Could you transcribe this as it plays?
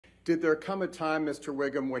Did there come a time, Mr.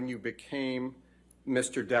 Whigham, when you became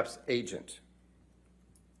Mr. Depp's agent?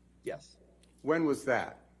 Yes. When was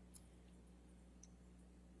that?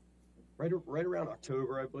 Right around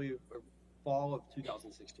October, I believe, or fall of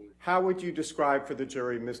 2016. How would you describe for the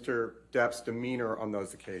jury Mr. Depp's demeanor on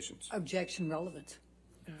those occasions? Objection relevant.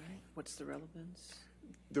 All right. What's the relevance?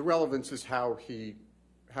 The relevance is how he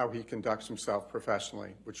conducts himself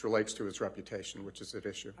professionally, which relates to his reputation, which is at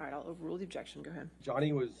issue. All right, I'll overrule the objection. Go ahead.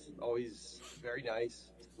 Johnny was always very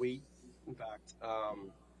nice, sweet, in fact,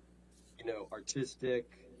 artistic,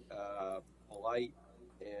 polite,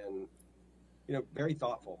 and, very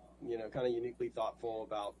thoughtful, kind of uniquely thoughtful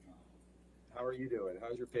about how are you doing?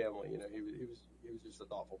 How's your family? He was just a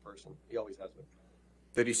thoughtful person. He always has been.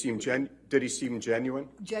 Did he seem genuine?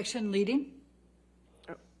 Objection leading.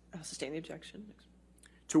 Oh, I'll sustain the objection.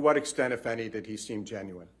 To what extent, if any, did he seem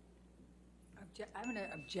genuine? I'm going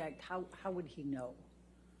to object. How would he know?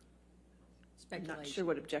 Speculation. I'm not sure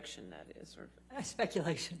what objection that is, or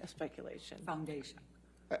Speculation. a speculation. Foundation.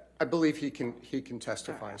 I believe he can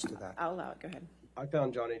testify as to that. I'll allow it. Go ahead. I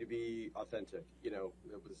found Johnny to be authentic. It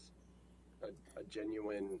was a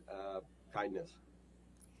genuine kindness.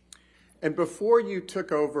 And before you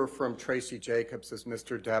took over from Tracy Jacobs as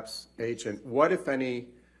Mr. Depp's agent, what, if any,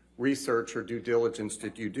 research or due diligence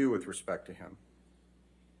did you do with respect to him?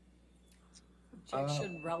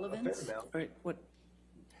 Objection relevance. A fair amount. All right.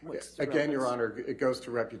 What's the Again, Your relevance? Honor, it goes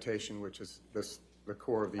to reputation, which is the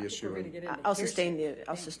core of the issue. We're going to get into I'll sustain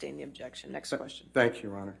the objection. Next question. Thank you,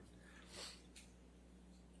 Your Honor.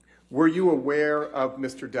 Were you aware of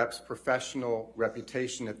Mr. Depp's professional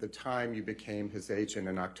reputation at the time you became his agent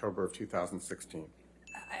in October of 2016?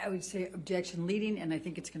 I would say objection leading, and I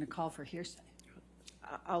think it's going to call for hearsay.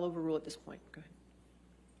 I'll overrule at this point. Go ahead.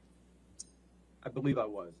 I believe I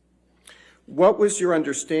was. What was your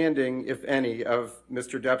understanding, if any, of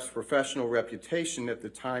Mr. Depp's professional reputation at the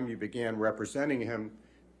time you began representing him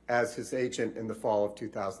as his agent in the fall of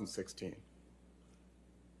 2016?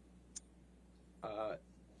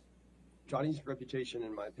 Johnny's reputation,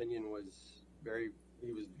 in my opinion,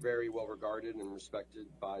 he was very well regarded and respected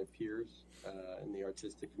by peers in the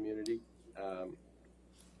artistic community.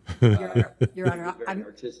 Your Honor,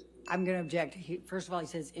 I'm going to object. First of all, he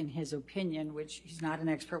says in his opinion, which he's not an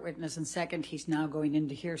expert witness, and second, he's now going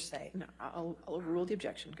into hearsay. No, I'll overrule the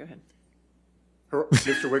objection. Go ahead.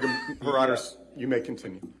 Mr. Whigham, Her Honor, you may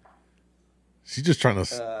continue. She's just trying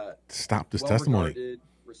to stop this testimony. Well-regarded,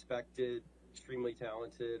 respected, extremely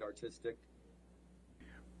talented, artistic.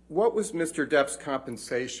 What was Mr. Depp's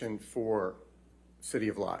compensation for City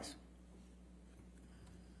of Lies?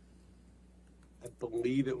 I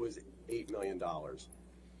believe it was $8 million.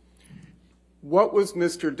 What was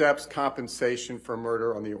Mr. Depp's compensation for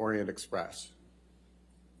Murder on the Orient Express?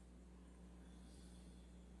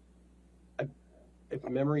 If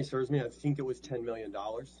memory serves me, I think it was $10 million.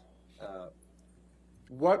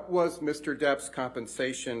 What was Mr. Depp's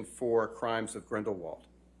compensation for Crimes of Grindelwald?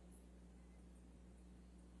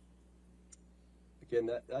 Again,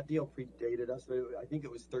 that deal predated us. I think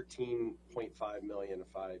it was $13.5 million,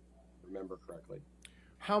 if I remember correctly.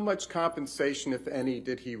 How much compensation, if any,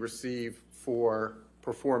 did he receive for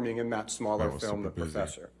performing in that smaller film, The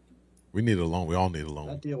Professor? We need a loan. We all need a loan.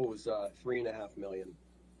 That deal was $3.5 million.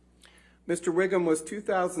 Mr. Whigham, was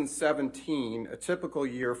 2017 a typical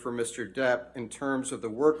year for Mr. Depp in terms of the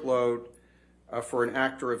workload for an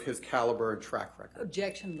actor of his caliber and track record?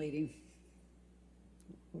 Objection leading.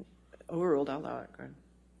 Overruled. I'll allow it. Go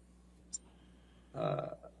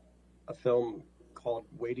ahead. A film called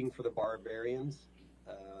Waiting for the Barbarians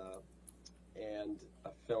and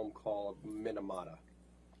a film called Minamata.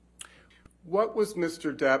 What was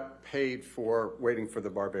Mr. Depp paid for Waiting for the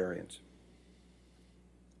Barbarians?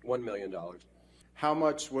 $1 million. How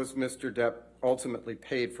much was Mr. Depp ultimately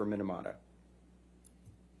paid for Minamata?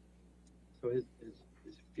 So his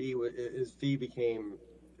fee became,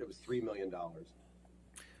 it was $3 million.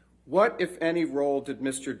 What, if any, role did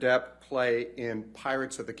Mr. Depp play in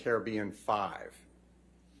Pirates of the Caribbean 5?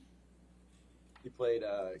 He played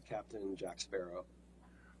Captain Jack Sparrow.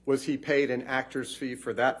 Was he paid an actor's fee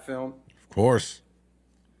for that film? Of course.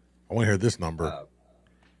 I want to hear this number.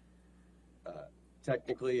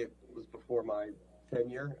 Technically, it was before my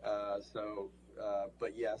tenure,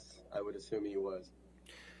 but yes, I would assume he was.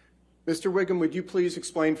 Mr. Whigham, would you please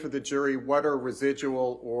explain for the jury what are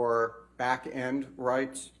residual or back-end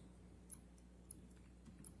rights?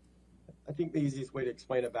 I think the easiest way to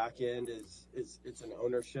explain a back end is it's an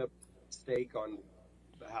ownership stake on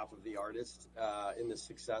behalf of the artist in the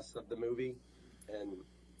success of the movie, and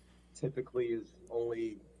typically is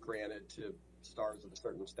only granted to stars of a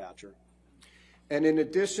certain stature. And in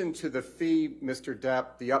addition to the fee, Mr.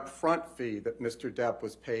 Depp, the upfront fee that Mr. Depp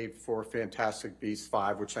was paid for Fantastic Beasts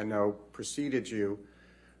 5, which I know preceded you,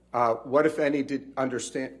 what if any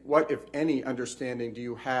understanding do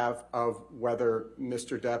you have of whether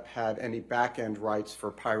Mr. Depp had any back-end rights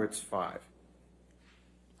for Pirates 5?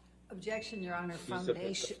 Objection, Your Honor.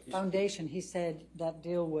 Foundation. He said that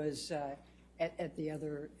deal was at the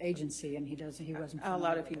other agency, and he wasn't. I'll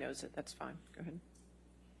allow it if he knows it. That's fine. Go ahead.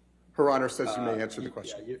 Her Honor says you may answer the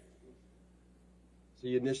question. Yeah, so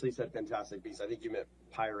you initially said Fantastic Beasts. I think you meant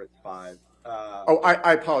Pirates 5.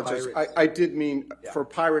 I apologize. I did mean Yeah. for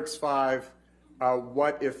Pirates 5,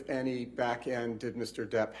 what, if any, back end did Mr.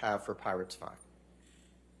 Depp have for Pirates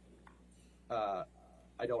 5?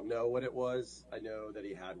 I don't know what it was. I know that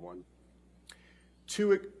he had one.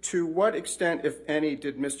 To what extent, if any,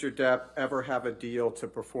 did Mr. Depp ever have a deal to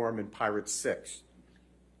perform in Pirates 6?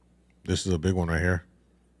 This is a big one right here.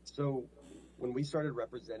 So when we started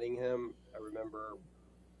representing him, I remember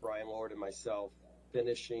Brian Lord and myself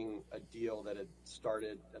finishing a deal that had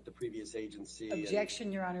started at the previous agency.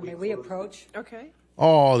 Objection, Your Honor. May we approach? Okay.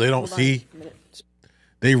 Oh, they don't Hold on see. a minute.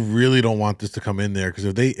 They really don't want this to come in there because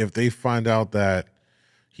if they find out that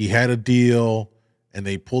he had a deal and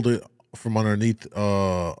they pulled it from underneath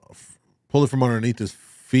his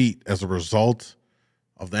feet as a result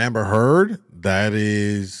of the Amber Heard, I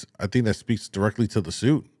think that speaks directly to the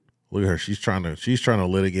suit. Look at her. She's trying to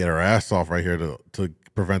litigate her ass off right here to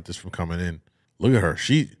prevent this from coming in. Look at her.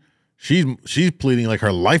 She's pleading like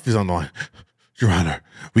her life is on the line. Your Honor,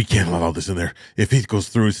 we can't allow this in there. If it goes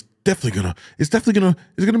through, it's gonna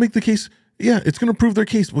make the case. Yeah, it's gonna prove their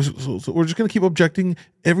case. So we're just gonna keep objecting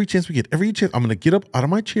every chance we get. Every chance, I'm gonna get up out of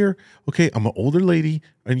my chair. Okay, I'm an older lady,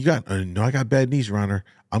 and I know I got bad knees, Your Honor.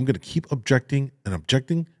 I'm gonna keep objecting and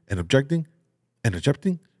objecting and objecting and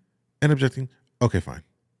objecting and objecting. Okay, fine.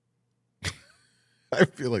 I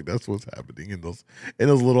feel like that's what's happening in those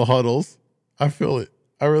little huddles. I feel it.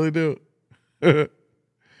 I really do.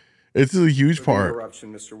 It's a huge part.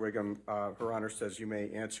 Interruption, Mr. Whigham. Her Honor says you may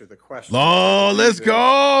answer the question. Oh, let's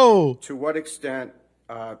go. To what extent,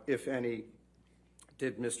 if any,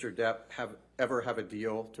 did Mr. Depp ever have a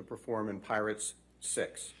deal to perform in Pirates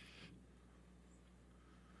 6?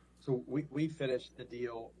 So we finished the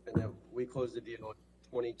deal, and then we closed the deal at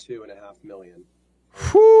 $22.5 million.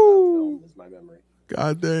 Whew. Is my memory.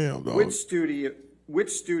 God damn, dog. Which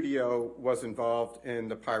studio was involved in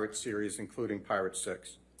the Pirates series, including Pirates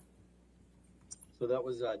 6? So that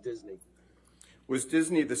was Disney. Was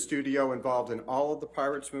Disney the studio involved in all of the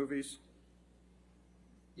Pirates movies?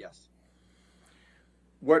 Yes.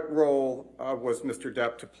 What role was Mr.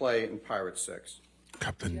 Depp to play in Pirates 6?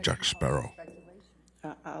 Captain Jack Sparrow.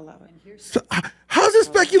 I'll allow it. So, how's it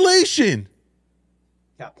speculation?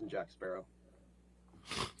 Captain Jack Sparrow.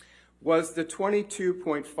 Was the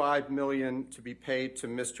 $22.5 million to be paid to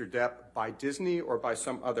Mr. Depp by Disney or by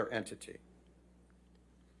some other entity?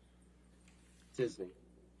 Disney.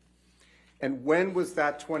 And when was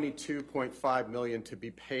that $22.5 million to be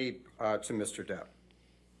paid to Mr. Depp?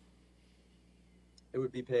 It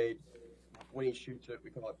would be paid when he shoots it. We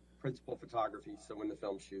call it principal photography, so when the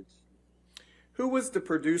film shoots. Who was the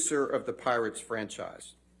producer of the Pirates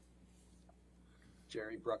franchise?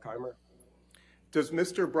 Jerry Bruckheimer. Does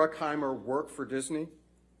Mr. Bruckheimer work for Disney?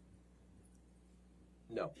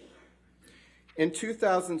 No. In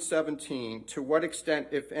 2017, to what extent,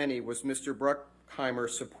 if any, was Mr. Bruckheimer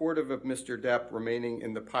supportive of Mr. Depp remaining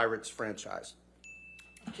in the Pirates franchise?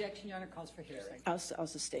 Objection, Your Honor, calls for hearsay. I'll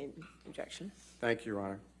sustain objection. Thank you, Your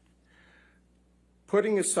Honor.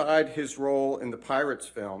 Putting aside his role in the Pirates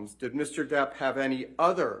films, did Mr. Depp have any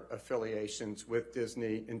other affiliations with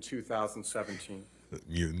Disney in 2017?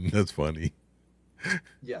 That's funny.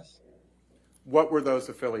 Yes. What were those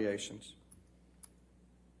affiliations?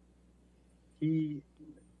 He,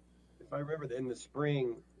 if I remember, in the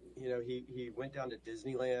spring, he went down to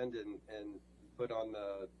Disneyland and put on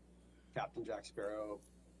the Captain Jack Sparrow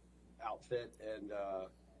outfit and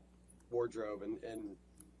wardrobe and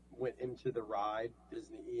went into the ride.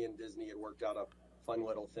 He and Disney had worked out a fun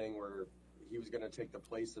little thing where he was going to take the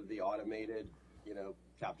place of the automated,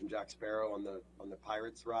 Captain Jack Sparrow on the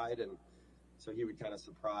Pirates ride, and so he would kind of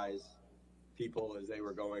surprise people as they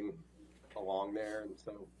were going along there. And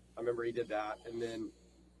so I remember he did that, and then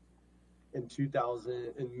in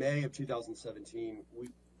May of 2017,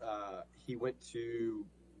 he went to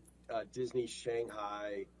Disney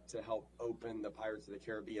Shanghai to help open the Pirates of the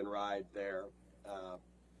Caribbean ride there.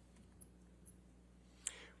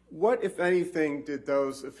 What, if anything, did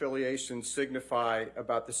those affiliations signify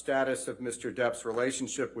about the status of Mr. Depp's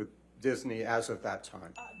relationship with Disney as of that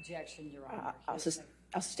time? Objection, Your Honor.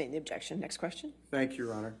 I'll sustain the objection. Next question. Thank you,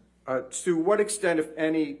 Your Honor. To what extent, if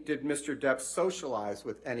any, did Mr. Depp socialize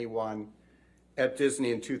with anyone at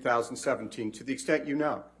Disney in 2017, to the extent you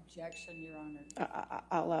know? Objection, Your Honor.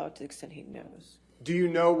 I'll allow it to the extent he knows. Do you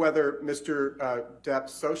know whether Mr. Depp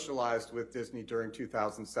socialized with Disney during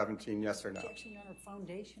 2017, yes or no? Objection, Your Honor.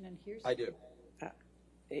 Foundation and hearsay. I do.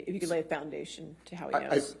 If you could lay a foundation to how he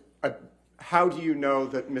knows. How do you know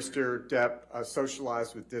that Mr. Depp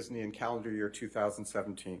socialized with Disney in calendar year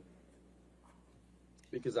 2017?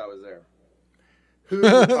 Because I was there.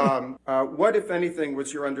 What, if anything,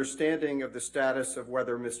 was your understanding of the status of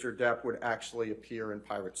whether Mr. Depp would actually appear in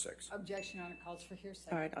Pirate 6? Objection, Your Honor. Calls for hearsay.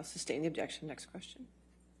 All right, I'll sustain the objection. Next question.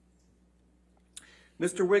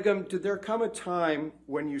 Mr. Whigham, did there come a time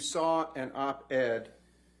when you saw an op-ed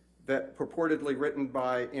that purportedly written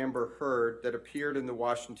by Amber Heard that appeared in the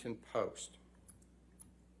Washington Post?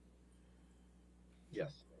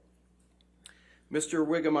 Yes. Mr.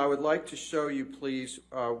 Whigham, I would like to show you, please,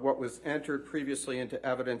 what was entered previously into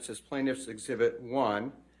evidence as Plaintiff's Exhibit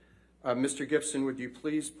 1. Mr. Gibson, would you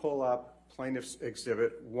please pull up Plaintiff's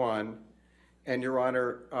Exhibit 1? And, Your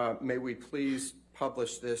Honor, may we please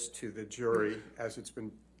publish this to the jury as it's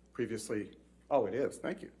been previously? Oh, it is.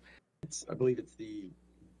 Thank you. I believe it's the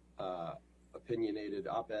opinionated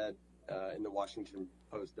op-ed in the Washington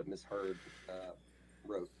Post that Ms. Heard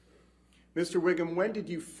wrote. Mr. Whigham, when did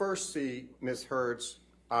you first see Ms. Heard's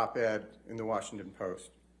op-ed in the Washington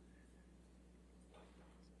Post?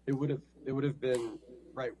 It would have been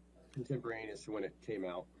right contemporaneous to when it came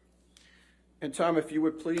out. And Tom, if you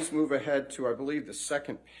would please move ahead to, I believe, the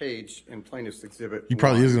second page in Plaintiff's Exhibit 1. He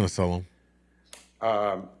probably is going to sell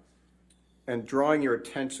them. And drawing your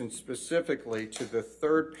attention specifically to the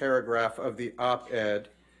third paragraph of the op-ed,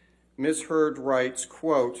 Ms. Heard writes,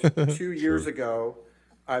 quote, 2 years ago,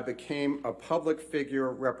 I became a public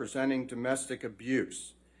figure representing domestic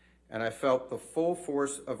abuse, and I felt the full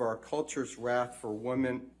force of our culture's wrath for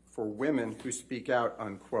women who speak out,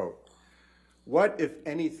 unquote. What, if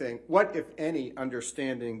any,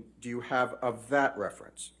 understanding do you have of that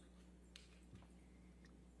reference?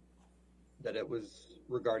 That it was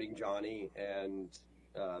regarding Johnny and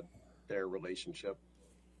their relationship.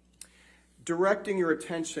 Directing your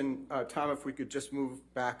attention, Tom, if we could just move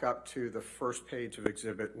back up to the first page of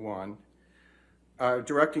Exhibit 1.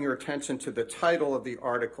 Directing your attention to the title of the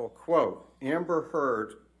article, quote, Amber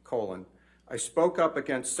Heard, colon, I spoke up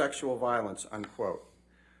against sexual violence, unquote.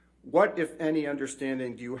 What, if any,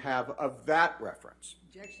 understanding do you have of that reference?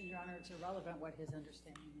 Objection, Your Honor. It's irrelevant what his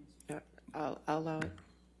understanding is. I'll allow it.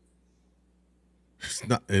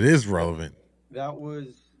 It is relevant. That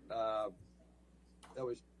was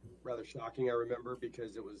rather shocking, I remember,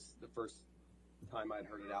 because it was the first time I'd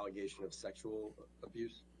heard an allegation of sexual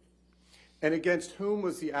abuse. And against whom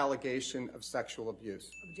was the allegation of sexual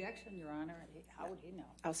abuse? Objection, Your Honor. How would he know?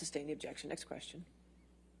 I'll sustain the objection. Next question.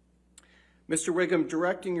 Mr. Whigham,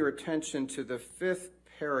 directing your attention to the fifth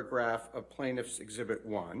paragraph of Plaintiff's Exhibit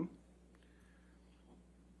 1,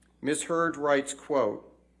 Ms. Heard writes, quote,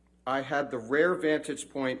 I had the rare vantage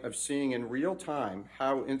point of seeing in real time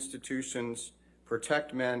how institutions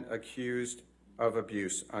protect men accused of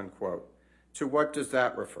abuse, unquote. To what does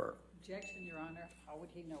that refer? Objection, Your Honor. How would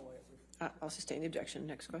he know what it was? I'll sustain the objection.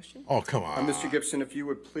 Next question. Oh, come on. Mr. Gibson, if you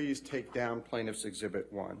would please take down Plaintiff's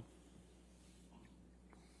Exhibit 1.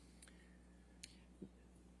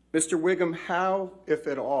 Mr. Whigham, how, if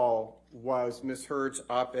at all, was Ms. Heard's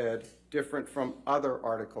op-ed different from other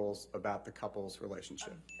articles about the couple's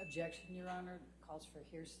relationship? Objection, Your Honor. Calls for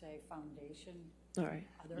hearsay, foundation. All right.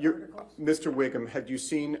 Other articles? Mr. Whigham, had you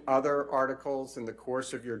seen other articles in the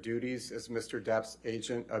course of your duties as Mr. Depp's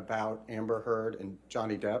agent about Amber Heard and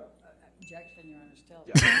Johnny Depp? Objection, Your Honor. Still.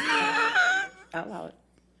 I'll allow it.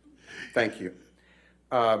 Thank you.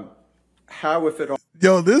 How, if at all?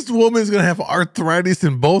 Yo, this woman's gonna have arthritis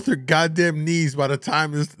in both her goddamn knees by the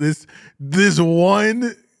time this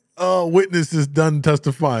one witness is done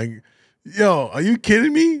testifying. Yo, are you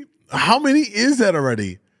kidding me? How many is that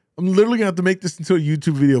already? I'm literally gonna have to make this into a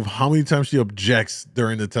YouTube video of how many times she objects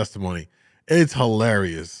during the testimony. It's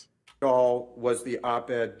hilarious. All was the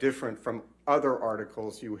op-ed different from other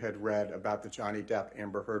articles you had read about the Johnny Depp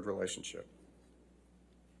Amber Heard relationship?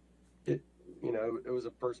 It was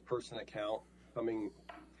a first-person account coming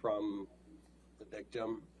from the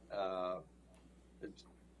victim. It's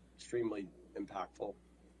extremely impactful.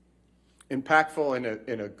 Impactful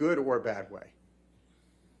in a good or bad way?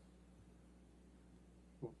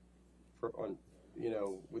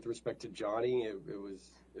 With respect to Johnny, it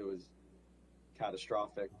was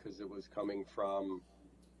catastrophic because it was coming from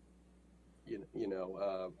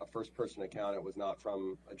a first-person account. It was not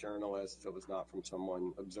from a journalist. It was not from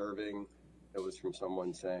someone observing. It was from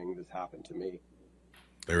someone saying this happened to me.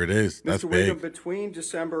 There it is. That's Mr. Whigham, big. between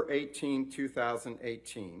December 18,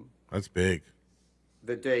 2018, That's big.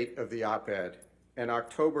 the date of the op-ed, and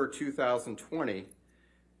October 2020,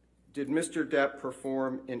 did Mr. Depp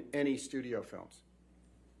perform in any studio films?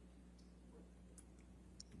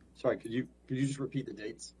 Sorry, could you just repeat the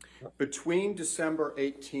dates? Between December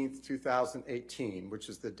 18th, 2018, which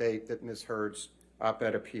is the date that Ms. Heard's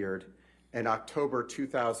op-ed appeared, and October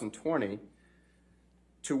 2020,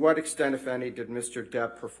 to what extent, if any, did Mr.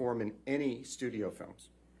 Depp perform in any studio films?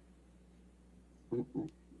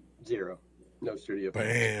 Zero. No studio.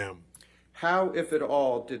 Bam. How, if at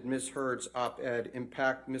all, did Ms. Heard's op-ed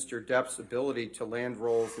impact Mr. Depp's ability to land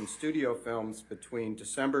roles in studio films between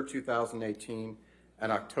December 2018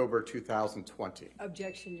 and October 2020?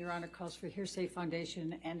 Objection, Your Honor, calls for hearsay,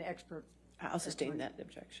 foundation, and expert. I'll sustain that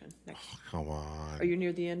objection. Next. Come on. Are you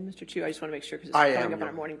near the end, Mr. Chu? I just want to make sure because it's I coming am, up on Your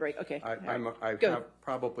our morning break. Okay. I Go. have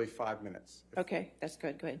probably 5 minutes. Okay, that's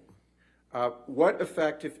good. Go ahead. What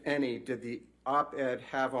effect, if any, did the op-ed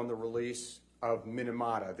have on the release of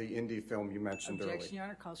Minamata, the indie film you mentioned Objection, earlier? Your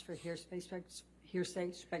Honor, calls for hearsay,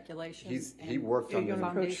 speculation. He and worked on You're the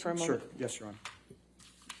going to approach for a Sure, moment? yes, Your Honor.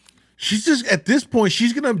 She's just at this point,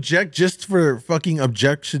 she's gonna object just for fucking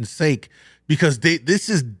objection's sake because this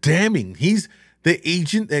is damning. He's the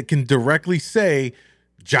agent that can directly say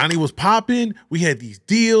Johnny was popping. We had these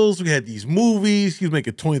deals. We had these movies. He was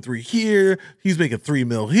making 23 here. He was making 3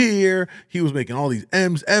 mil here. He was making all these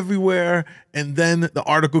M's everywhere. And then the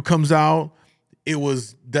article comes out. It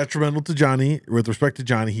was detrimental to Johnny with respect to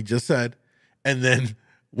Johnny. He just said. And then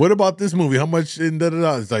what about this movie? How much in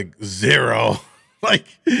da-da-da? It's like 0. Like,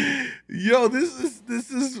 yo, this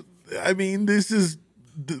is, I mean, this is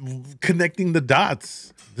connecting the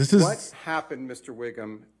dots. This is What happened, Mr.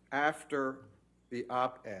 Whigham, after the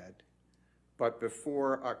op-ed, but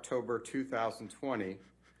before October 2020,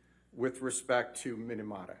 with respect to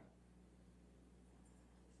Minamata?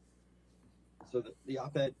 So the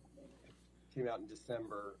op-ed came out in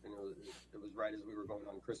December, and it was right as we were going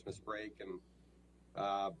on Christmas break, and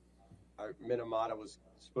Minamata was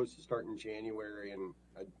supposed to start in January, and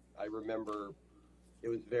I remember it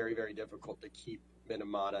was very, very difficult to keep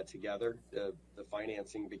Minamata together. The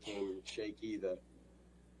financing became shaky. The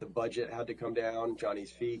budget had to come down.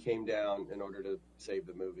 Johnny's fee came down in order to save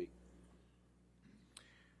the movie.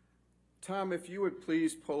 Tom, if you would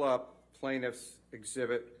please pull up Plaintiff's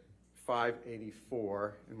Exhibit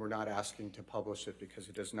 584, and we're not asking to publish it because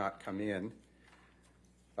it does not come in.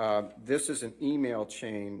 This is an email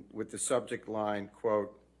chain with the subject line,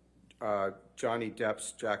 quote, Johnny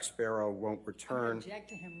Depp's Jack Sparrow won't I return. object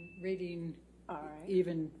to him reading All right.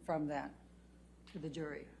 even from that to the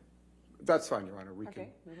jury. That's fine, Your Honor. We Okay,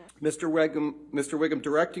 can. move on. Mr. Whigham,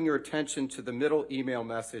 directing your attention to the middle email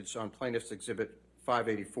message on Plaintiff's Exhibit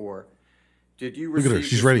 584, did you at her. receive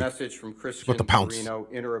She's this ready. message from Christian about to pounce. Marino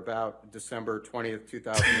in or about December 20th,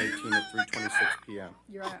 2018 at 3:26 p.m.?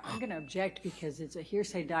 Your Honor, I'm going to object because it's a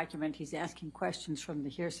hearsay document. He's asking questions from the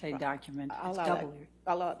hearsay document. I'll It's allow that. double.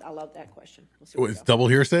 I'll allow that question. We'll see oh, where we it's go. double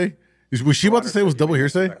hearsay? Was she about to say it was double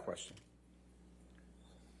hearsay? That question.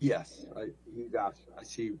 Yes, he's asked. I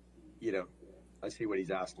see what he's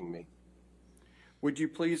asking me. Would you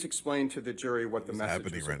please explain to the jury what the What's message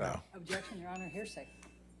happening was right about? now? Objection, Your Honor, hearsay.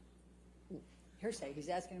 Hearsay. He's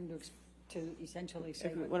asking him to essentially say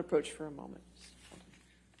If we what. want to approach for a moment.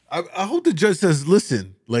 I hope the judge says,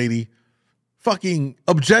 listen, lady, fucking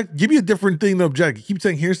object. Give me a different thing to object. You keep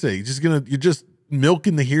saying hearsay. You're just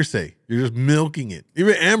milking the hearsay. You're just milking it.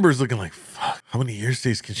 Even Amber's looking like, fuck, how many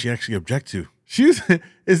hearsays can she actually object to?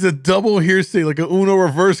 It's a double hearsay, like a Uno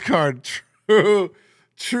reverse card.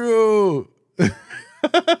 True.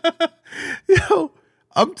 Yo,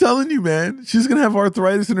 I'm telling you, man, she's going to have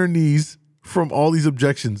arthritis in her knees from all these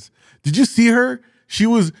objections. Did you see her? She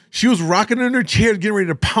was rocking in her chair, getting ready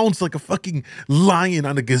to pounce like a fucking lion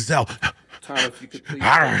on a gazelle. Tom, if you could please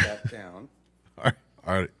write that down. All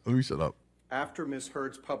right, let me shut up. After Ms.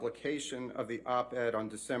 Heard's publication of the op-ed on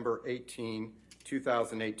December 18,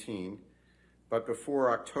 2018, but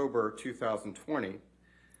before October 2020,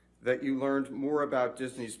 that you learned more about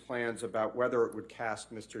Disney's plans about whether it would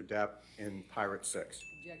cast Mr. Depp in Pirate 6.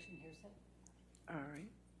 Objection, hearsay. All right.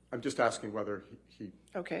 I'm just asking whether he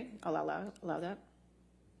Okay, I'll allow that.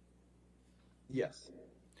 Yes,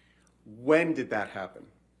 when did that happen?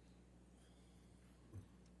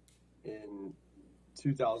 in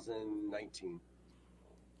 2019.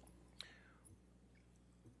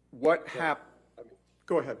 What happened?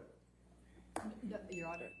 Go ahead. Your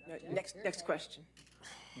Honor. Next question.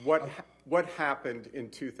 What happened in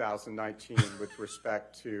 2019 with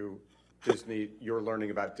respect to Disney, your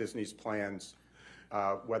learning about Disney's plans,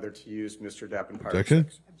 whether to use Mr. Depp in Pirate Objection?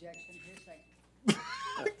 6? Objection, hearsay.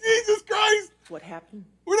 Jesus Christ! What happened?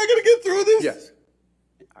 We're not gonna get through this. Yes.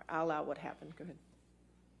 I'll allow what happened. Go ahead.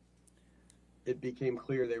 It became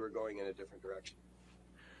clear they were going in a different direction.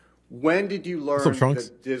 When did you learn up, Trunks?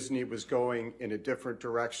 that Disney was going in a different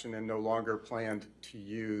direction and no longer planned to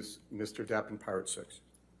use Mr. Depp in Pirate 6?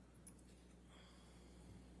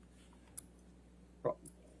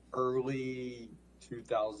 Early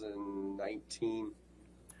 2019.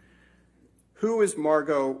 Who is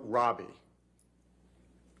Margot Robbie?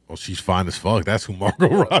 Well, she's fine as fuck. That's who Margot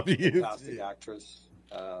Robbie is. Fantastic actress.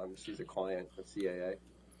 She's a client of CAA.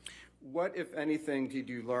 What, if anything, did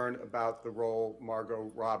you learn about the role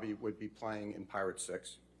Margot Robbie would be playing in Pirate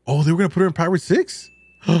 6? Oh, they were gonna put her in Pirate 6?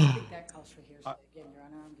 I think that calls for hearsay. Again, Your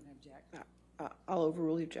Honor, I'm going to object. I'll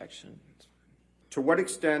overrule the objection. To what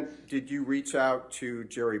extent did you reach out to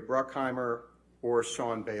Jerry Bruckheimer or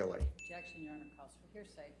Sean Bailey? Objection, Your Honor, calls for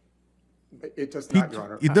hearsay. It does not, Your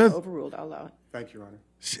Honor. It does. Overruled. I'll allow it. Thank you, Your Honor.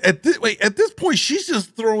 At this point, she's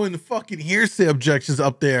just throwing fucking hearsay objections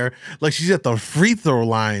up there, like she's at the free throw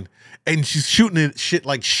line, and she's shooting it shit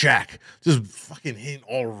like Shaq, just fucking hitting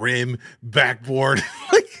all rim, backboard,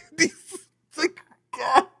 it's like,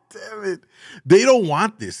 God damn it, they don't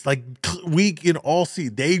want this. Like, we can all see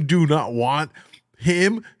they do not want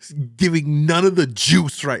him giving none of the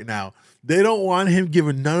juice right now. They don't want him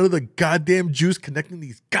giving none of the goddamn juice, connecting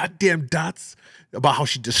these goddamn dots about how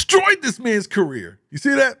she destroyed this man's career. You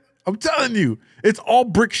see that? I'm telling you, it's all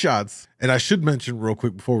brick shots. And I should mention real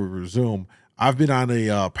quick before we resume, I've been on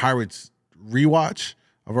a Pirates rewatch.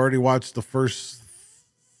 I've already watched the first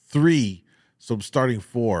 3, so I'm starting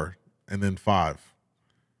 4 and then 5.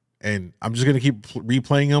 And I'm just going to keep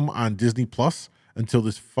replaying them on Disney Plus until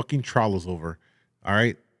this fucking trial is over. All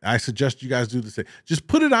right? I suggest you guys do the same. Just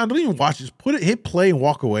put it on. Don't even watch it. Just put it, hit play and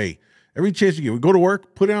walk away. Every chance you get. We go to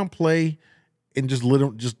work, put it on play, and just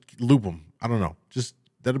loop them. I don't know. Just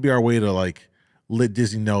that'll be our way to like let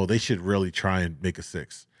Disney know they should really try and make a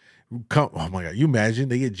 6. Oh my God. You imagine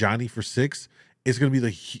they get Johnny for 6? It's going to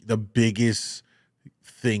be the biggest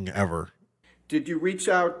thing ever. Did you reach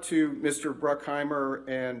out to Mr. Bruckheimer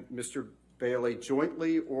and Mr. Bailey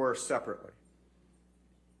jointly or separately?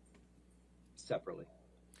 Separately.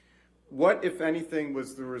 What, if anything,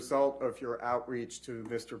 was the result of your outreach to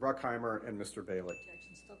Mr. Bruckheimer and Mr. Bailey?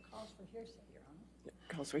 Objection still calls for hearsay, Your Honor.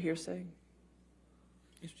 Calls for hearsay.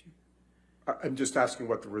 Yes, Chief. I'm just asking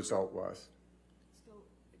what the result was.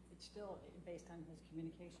 It's still based on his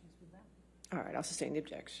communications with them. All right, I'll sustain the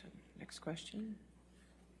objection. Next question.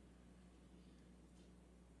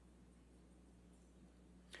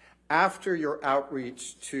 After your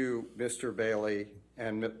outreach to Mr. Bailey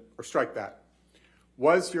or strike that,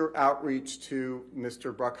 was your outreach to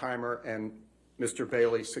Mr. Bruckheimer and Mr.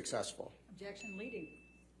 Bailey successful? Objection leading.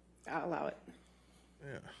 I'll allow it.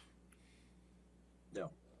 Yeah. No.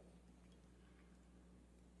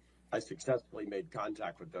 I successfully made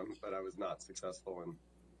contact with them, but I was not successful in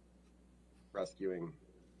rescuing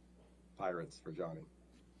pirates for Johnny.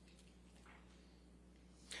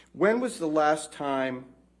 When was the last time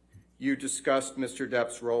you discussed Mr.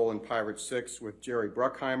 Depp's role in Pirate 6 with Jerry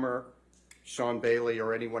Bruckheimer, Sean Bailey,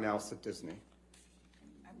 or anyone else at Disney?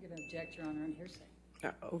 I'm going to object, Your Honor, on hearsay.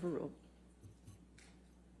 Overruled.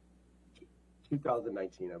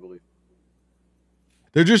 2019, I believe.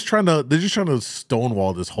 They're just trying to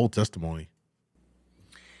stonewall this whole testimony.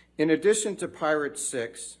 In addition to Pirate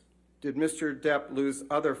 6, did Mr. Depp lose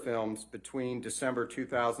other films between December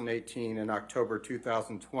 2018 and October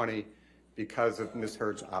 2020 because of Ms.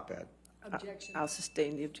 Heard's op-ed? Objection. I'll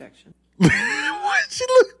sustain the objection. Why is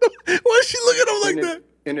she looking at him like that?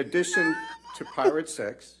 In addition to Pirate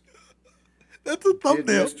 6, That's a did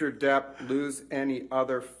thumbnail. Mr. Depp lose any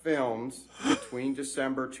other films between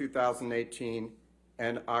December 2018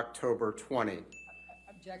 and October 20?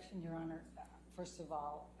 Objection, Your Honor. First of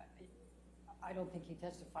all, I don't think he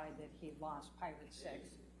testified that he lost Pirate 6.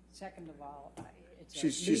 Second of all, it's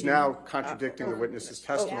She's now contradicting the witness's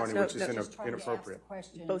testimony, no, which is no, Just trying to ask the inappropriate.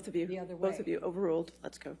 question Both of you. the other way. Both of you. Overruled.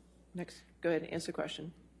 Let's go. Next. Go ahead and answer the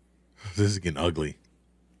question. This is getting ugly.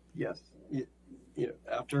 Yes. You know,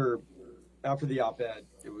 after the op-ed,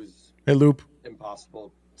 it was Hey, Loop.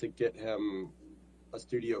 impossible to get him a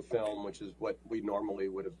studio film, which is what we normally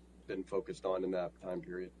would have been focused on in that time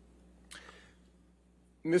period.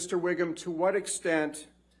 Mr. Whigham, to what extent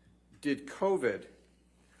did COVID,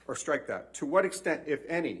 or strike that, to what extent, if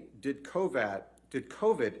any, did COVID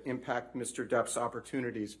impact Mr. Depp's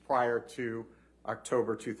opportunities prior to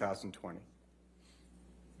October 2020?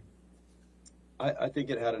 I think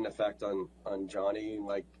it had an effect on Johnny,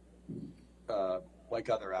 like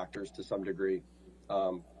other actors to some degree.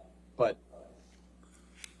 But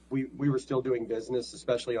we were still doing business,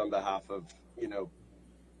 especially on behalf of,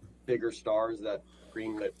 bigger stars that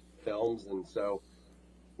greenlit films. And so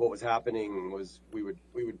what was happening was we would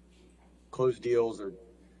close deals or,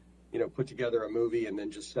 put together a movie and then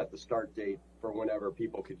just set the start date for whenever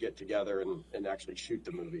people could get together and actually shoot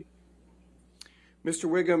the movie. Mr.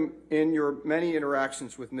 Whigham, in your many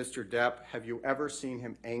interactions with Mr. Depp, have you ever seen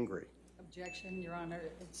him angry? Objection, Your Honor,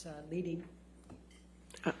 it's leading.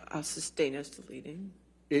 I'll sustain as to leading.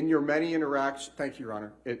 In your many interactions, thank you, Your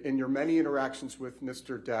Honor. In your many interactions with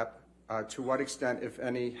Mr. Depp, to what extent, if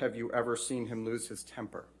any, have you ever seen him lose his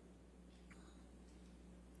temper?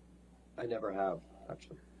 I never have,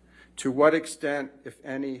 actually. To what extent, if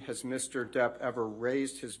any, has Mr. Depp ever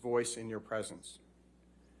raised his voice in your presence?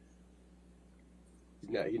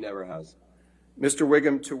 No, he never has. Mr.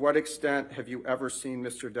 Whigham, to what extent have you ever seen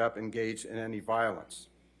Mr. Depp engage in any violence?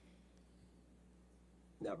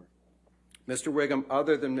 Never. Mr. Whigham,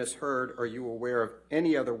 other than Ms. Heard, are you aware of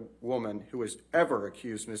any other woman who has ever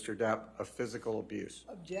accused Mr. Depp of physical abuse?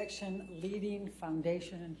 Objection, leading,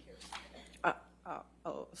 foundation, and hearsay.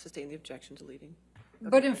 I'll sustain the objection to leading.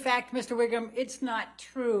 But in fact, Mr. Whigham, it's not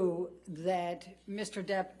true that Mr.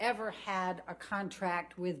 Depp ever had a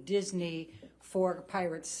contract with Disney for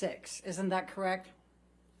Pirates 6. Isn't that correct?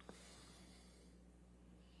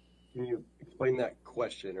 Can you explain that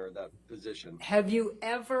question or that position? Have you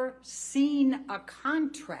ever seen a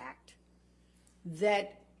contract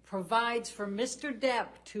that provides for Mr. Depp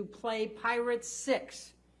to play Pirates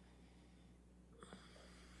 6?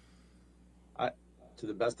 To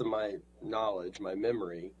the best of my knowledge, my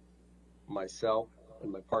memory, myself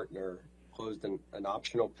and my partner closed an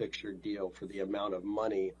optional picture deal for the amount of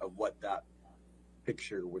money of what that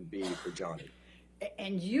picture would be for Johnny.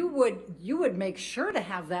 And you would make sure to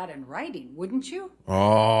have that in writing, wouldn't you?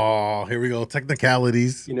 Oh, here we go.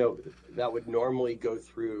 Technicalities. That would normally go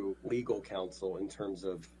through legal counsel in terms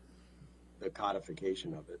of the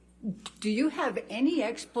codification of it. Do you have any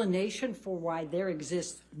explanation for why there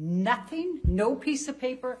exists nothing, no piece of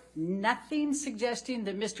paper, nothing suggesting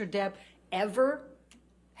that Mr. Depp ever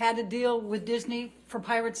had a deal with Disney for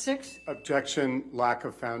Pirates 6? Objection, lack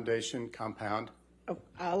of foundation, compound. Oh,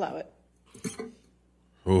 I'll allow it.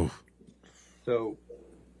 Ooh. So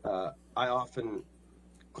I often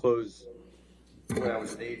close, when I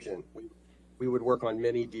was an agent, we would work on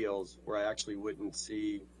many deals where I actually wouldn't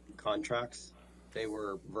see contracts. They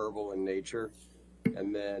were verbal in nature.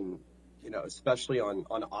 And then, especially on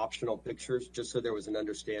optional pictures, just so there was an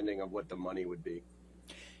understanding of what the money would be.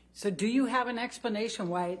 So do you have an explanation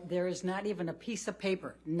why there is not even a piece of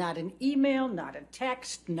paper, not an email, not a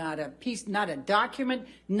text, not a document,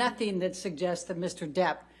 nothing that suggests that Mr.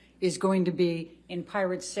 Depp is going to be in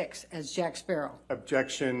Pirates 6 as Jack Sparrow?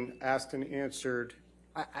 Objection, asked and answered.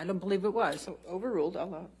 I don't believe it was. So overruled, I'll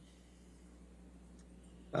allow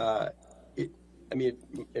it.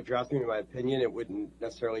 If you're asking me my opinion, it wouldn't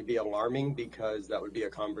necessarily be alarming because that would be a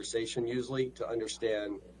conversation usually to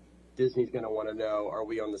understand. Disney's going to want to know: are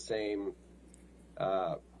we on the same?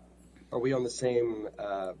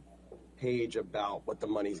 Page about what the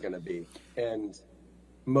money's going to be? And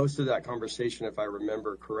most of that conversation, if I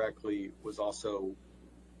remember correctly, was also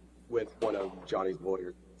with one of Johnny's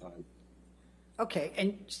lawyers at the time.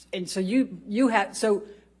 Okay, and so you had, so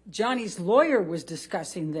Johnny's lawyer was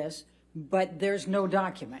discussing this, but there's no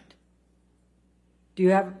document. Do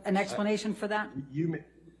you have an explanation for that?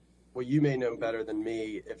 You may know better than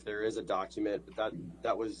me if there is a document, but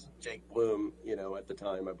that was Jake Bloom, at the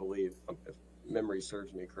time, I believe, if memory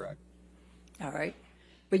serves me correct. All right.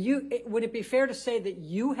 But would it be fair to say that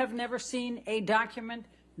you have never seen a document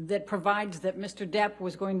that provides that Mr. Depp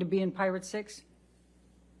was going to be in Pirate 6?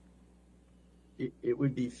 It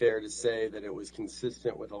would be fair to say that it was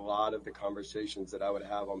consistent with a lot of the conversations that I would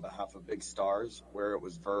have on behalf of big stars, where it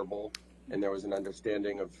was verbal and there was an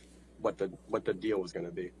understanding of what the deal was going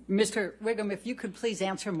to be. Mr. Whigham, if you could please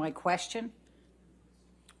answer my question.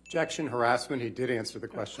 Objection, harassment. He did answer the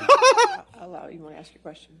question. I'll allow you. Want to ask your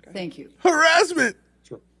question? Go ahead. Thank you. Harassment.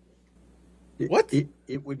 Sure. What?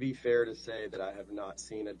 It would be fair to say that I have not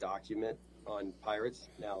seen a document on Pirates.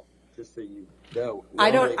 Now, just so you know,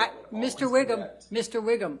 Mr.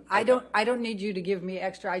 Whigham, I don't need you to give me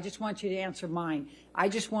extra. I just want you to answer mine. I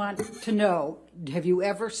just want to know, have you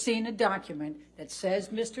ever seen a document that says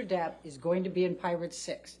Mr. Depp is going to be in Pirates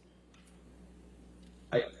 6?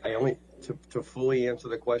 I only, to fully answer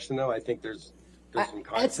the question, though, I think there's some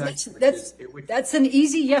context. That's an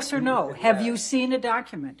easy yes or no. Have you seen a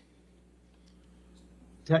document?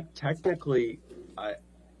 Technically, I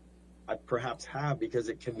perhaps have, because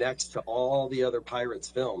it connects to all the other Pirates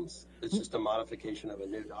films. It's just a modification of a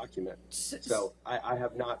new document. So I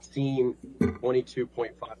have not seen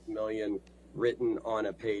 22.5 million written on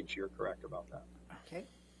a page. You're correct about that. Okay.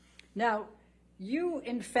 Now, you,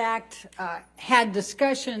 in fact, had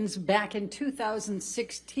discussions back in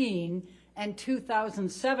 2016 and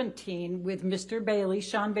 2017 with Mr. Bailey,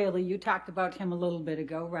 Sean Bailey. You talked about him a little bit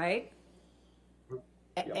ago, right?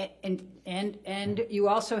 Yep. And you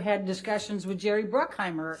also had discussions with Jerry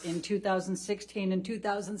Bruckheimer in 2016 and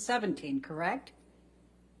 2017, correct?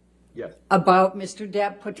 Yes. About Mr.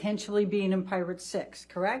 Depp potentially being in Pirates 6,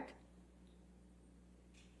 correct?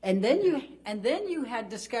 And then you had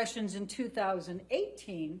discussions in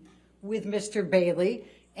 2018 with Mr. Bailey,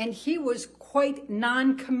 and he was quite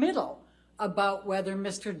non-committal about whether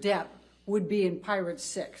Mr. Depp would be in Pirates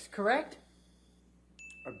 6, correct?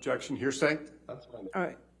 Objection, hearsay? That's fine. All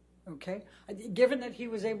right. Okay. Given that he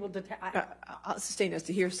was able to, I'll sustain as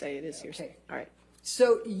to hearsay. It is hearsay. Okay. All right.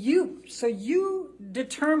 So you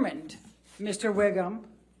determined, Mr. Whigham,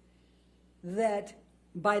 that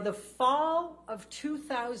by the fall of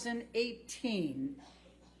 2018,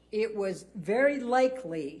 it was very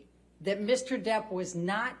likely that Mr. Depp was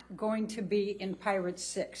not going to be in Pirates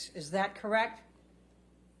 6. Is that correct?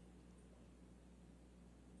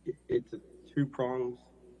 It's a two-pronged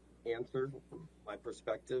answer from my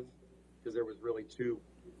perspective, because there was really two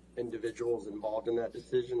individuals involved in that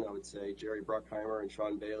decision. I would say Jerry Bruckheimer and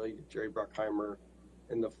Sean Bailey. Jerry Bruckheimer,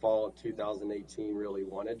 in the fall of 2018, really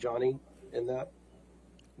wanted Johnny in that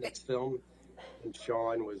next film, and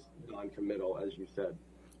Sean was non-committal, as you said.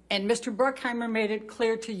 And Mr. Bruckheimer made it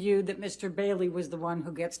clear to you that Mr. Bailey was the one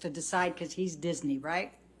who gets to decide because he's Disney,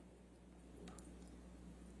 right?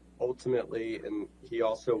 Ultimately, and he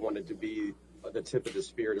also wanted to be the tip of the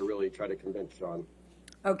spear to really try to convince Sean.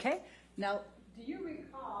 Okay. Now, do you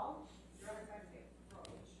recall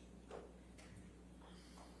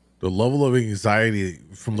The level of anxiety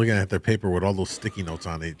from looking at their paper with all those sticky notes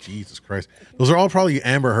on it. Jesus Christ. Those are all probably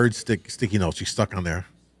Amber Heard sticky notes she stuck on there.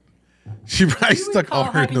 She probably stuck all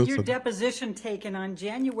her having notes your on. deposition taken on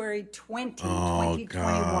January 20, Oh, 2021?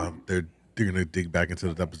 God. They're going to dig back into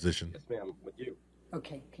the deposition. Yes, ma'am, with you.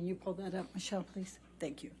 Okay, can you pull that up, Michelle, please?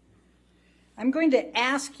 Thank you. I'm going to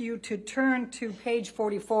ask you to turn to page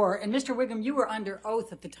 44. And Mr. Whigham, you were under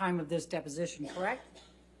oath at the time of this deposition, correct?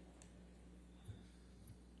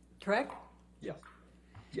 Correct? Yes.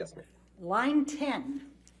 Yes, ma'am. Line 10.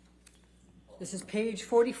 This is page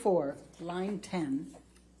 44, line 10.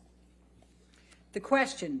 The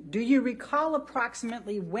question, do you recall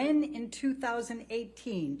approximately when in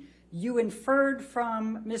 2018 you inferred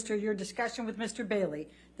from your discussion with Mr. Bailey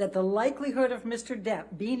that the likelihood of Mr.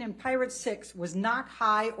 Depp being in Pirates 6 was not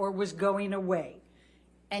high or was going away?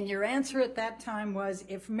 And your answer at that time was,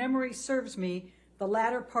 if memory serves me, the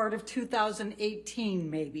latter part of 2018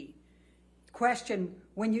 maybe. Question,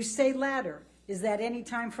 when you say latter, is that any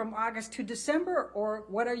time from August to December, or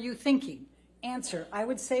what are you thinking? Answer, I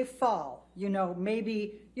would say fall,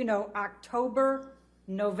 maybe, October,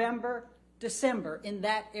 November, December, in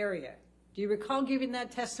that area. Do you recall giving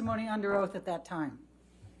that testimony under oath at that time?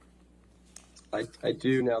 I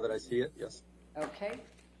do, now that I see it, yes. Okay.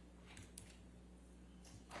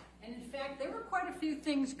 And in fact, there were quite a few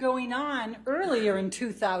things going on earlier in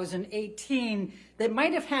 2018 that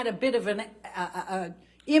might have had a bit of an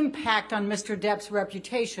impact on Mr. Depp's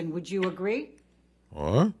reputation. Would you agree?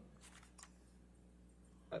 What?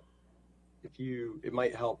 It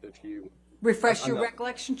might help if you Refresh your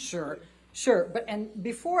recollection? Sure. But, and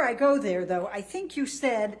before I go there, though, I think you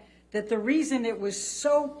said that the reason it was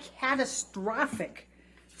so catastrophic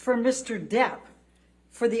for Mr. Depp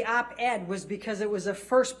for the op-ed was because it was a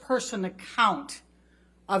first-person account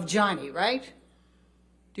of Johnny, right?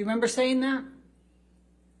 Do you remember saying that?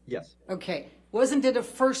 Yes. Okay. Wasn't it a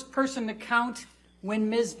first-person account when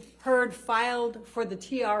Ms. Heard filed for the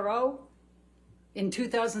TRO in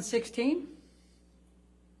 2016?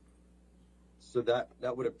 So that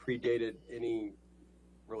would have predated any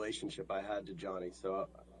relationship I had to Johnny, so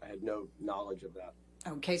I had no knowledge of that.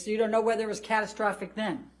 Okay, so you don't know whether it was catastrophic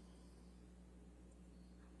then?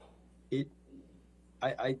 If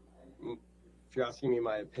you're asking me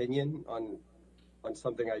my opinion on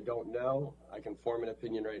something I don't know, I can form an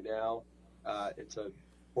opinion right now. It's a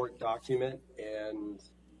court document and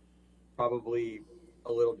probably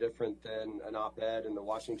a little different than an op-ed in the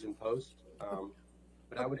Washington Post.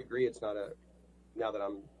 But I would agree it's not now that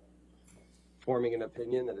I'm forming an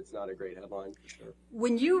opinion, that it's not a great headline for sure.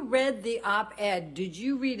 When you read the op-ed, did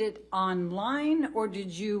you read it online or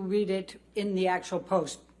did you read it in the actual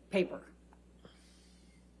Post paper?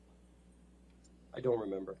 I don't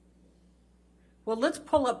remember. Well, let's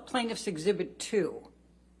pull up Plaintiff's Exhibit 2.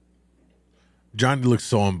 Johnny looks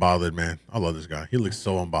so unbothered, man. I love this guy. He looks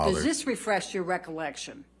so Does unbothered. this refresh your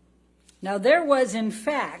recollection? Now, there was, in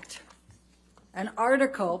fact, an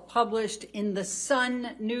article published in the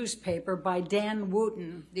Sun newspaper by Dan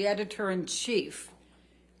Wooten, the editor-in-chief,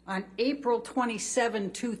 on April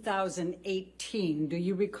 27, 2018. Do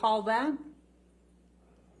you recall that?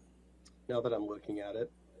 Now that I'm looking at it,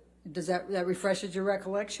 Does that refreshes your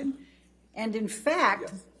recollection? And in fact,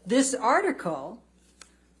 Yes. this article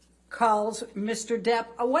calls Mr. Depp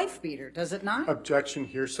a wife beater, does it not? Objection,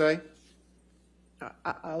 hearsay.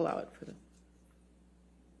 I'll allow it for the.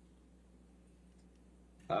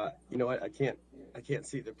 you know what? I can't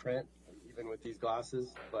see the print even with these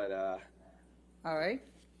glasses, but All right.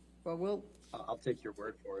 Well, I'll take your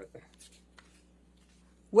word for it.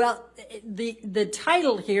 Well, the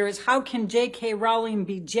title here is How Can J.K. Rowling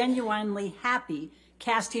Be Genuinely Happy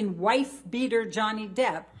Casting Wife-Beater Johnny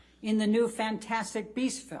Depp in the new Fantastic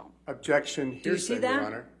Beasts film? Objection, Do you see hearsay, that? Your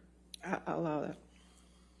Honor. I'll allow that.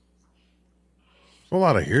 A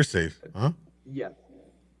lot of hearsay, huh? Yes.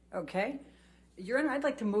 Okay. Your Honor, I'd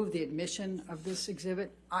like to move the admission of this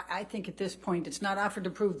exhibit. I think at this point, it's not offered to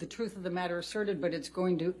prove the truth of the matter asserted, but it's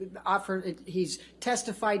going to offer, he's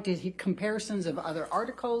testified to comparisons of other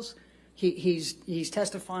articles. He's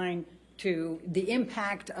testifying to the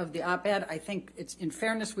impact of the op-ed. I think it's, in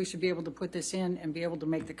fairness, we should be able to put this in and be able to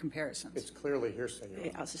make the comparisons. It's clearly hearsay, Your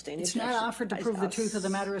Honor. I'll sustain the It's objection. not offered to prove the truth of the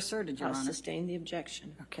matter asserted, Your I'll Honor. sustain the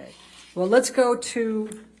objection. Okay. Well, let's go to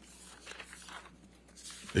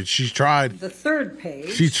She's tried. the third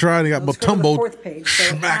page. She tried. It got Let's go to the tumbled. fourth page. So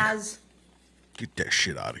it Smack. has Get that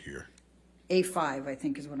shit out of here. A5, I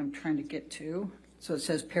think is what I'm trying to get to. So it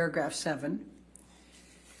says paragraph 7.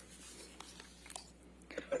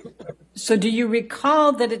 So do you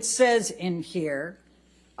recall that it says in here,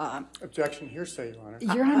 Objection, hearsay, Your Honor.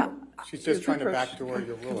 Your Honor, She's just trying to backdoor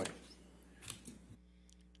your ruling.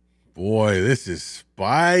 Boy, this is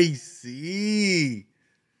spicy.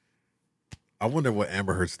 I wonder what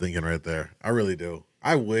Amber Heard's thinking right there. I really do.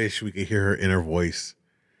 I wish we could hear her inner voice.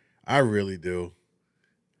 I really do.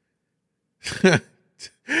 And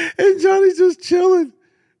Johnny's just chilling.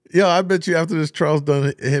 Yo, I bet you after this trial's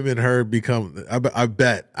done, him and her become. I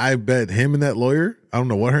bet him and that lawyer. I don't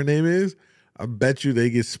know what her name is. I bet you they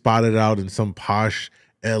get spotted out in some posh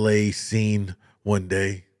LA scene one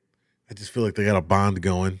day. I just feel like they got a bond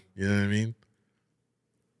going. You know what I mean?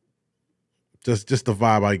 Just the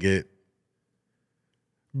vibe I get.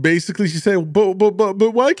 Basically, she said, but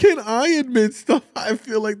why can't I admit stuff? I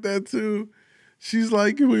feel like that too. She's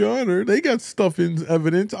like, Your Honor, they got stuff in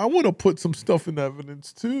evidence. I want to put some stuff in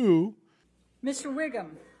evidence too. Mr.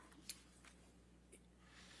 Whigham,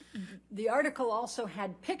 the article also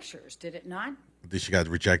had pictures, did it not? I think she got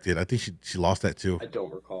rejected. I think she lost that too. I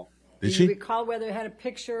don't recall. Did Do she? you recall whether it had a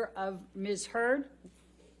picture of Ms. Heard?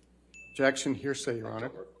 Objection, hearsay, Your Honor.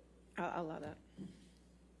 I'll allow that.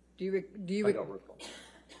 Do you I don't recall.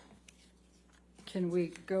 Can we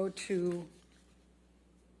go to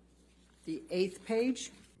the 8th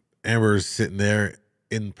page? Amber's sitting there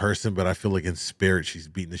in person, but I feel like in spirit she's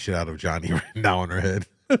beating the shit out of Johnny right now on her head.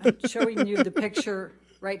 I'm showing you the picture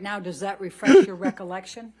right now. Does that refresh your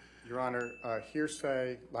recollection? Your Honor,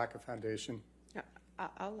 hearsay, lack of foundation.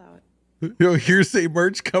 I'll allow it. Yo, hearsay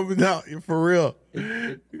merch coming out for real.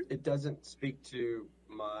 It doesn't speak to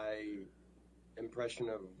my impression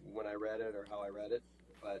of when I read it or how I read it,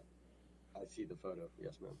 but I see the photo.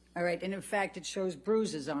 Yes, ma'am. All right, and in fact, it shows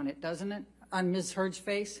bruises on it, doesn't it? On Ms. Heard's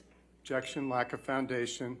face? Objection, lack of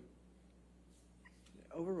foundation.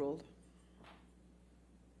 Overruled.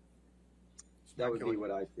 That would be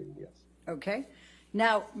what I see, yes. Okay.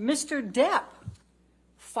 Now, Mr. Depp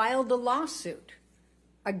filed a lawsuit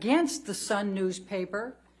against the Sun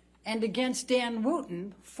newspaper and against Dan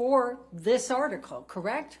Wooten for this article,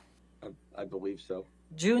 correct? I believe so.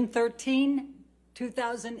 June 13,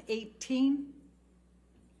 2018.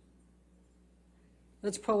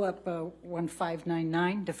 Let's pull up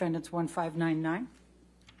 1599, defendants 1599.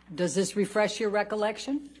 Does this refresh your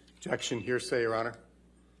recollection? Objection, hearsay, Your Honor.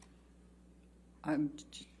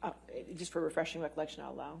 Just for refreshing recollection,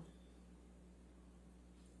 I'll allow.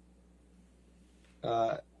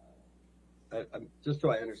 Just so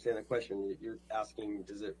I understand the question, you're asking,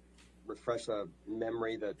 does it refresh a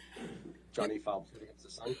memory that Johnny filed against the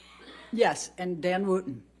Sun? Yes, and Dan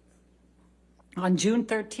Wooten. On June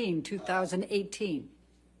 13, 2018.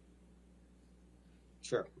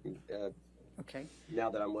 Sure. Okay. Now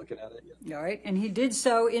that I'm looking at it, yeah. All right. And he did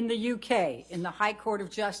so in the UK, in the High Court of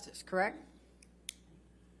Justice, correct?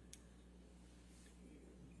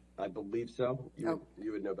 I believe so.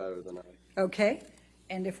 You would know better than I. Okay,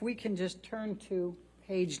 and if we can just turn to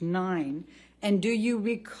page 9, and do you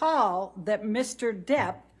recall that Mr.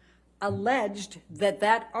 Depp alleged that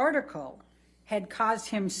that article had caused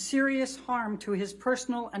him serious harm to his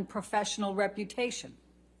personal and professional reputation?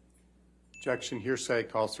 Objection, hearsay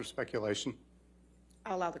calls for speculation.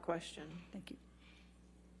 I'll allow the question. Thank you.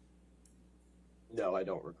 No, I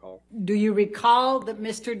don't recall. Do you recall that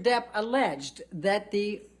Mr. Depp alleged that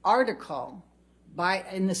the article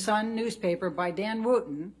in the Sun newspaper by Dan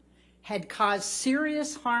Wooten had caused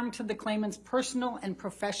serious harm to the claimant's personal and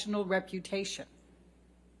professional reputation?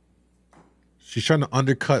 She's trying to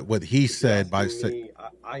undercut what he said by saying.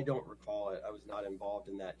 I don't recall it. I was not involved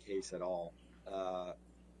in that case at all.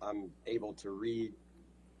 I'm able to read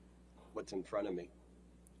what's in front of me.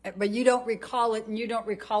 But you don't recall it, and you don't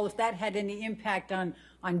recall if that had any impact on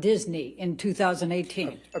Disney in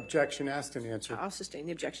 2018. Objection, asked and answered. I'll sustain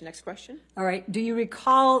the objection. Next question. All right. Do you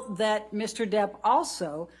recall that Mr. Depp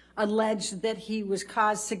also alleged that he was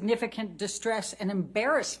caused significant distress and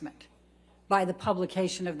embarrassment by the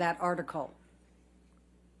publication of that article?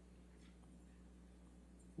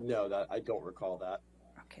 No, I don't recall that.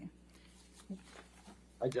 Okay.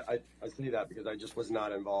 I say that because I just was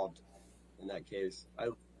not involved in that case.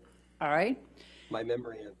 All right. My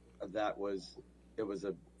memory of that was it was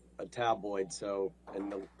a tabloid,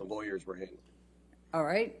 and the lawyers were in. All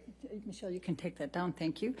right. Michelle, you can take that down.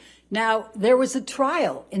 Thank you. Now, there was a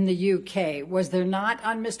trial in the UK, was there not,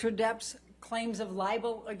 on Mr. Depp's claims of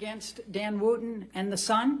libel against Dan Wooten and the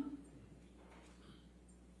Sun?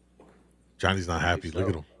 Johnny's not happy. Look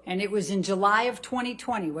at him. And it was in July of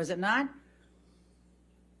 2020, was it not?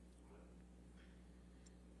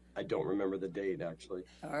 I don't remember the date, actually.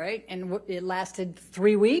 All right. And it lasted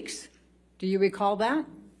 3 weeks? Do you recall that?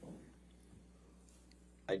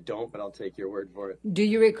 I don't, but I'll take your word for it. Do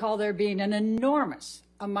you recall there being an enormous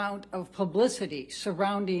amount of publicity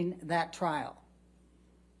surrounding that trial?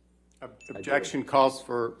 Objection calls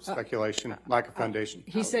for speculation, lack of foundation.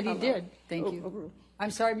 He said he did. Thank you.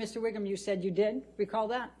 I'm sorry, Mr. Whigham, you said you did recall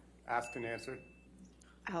that? Asked and answered.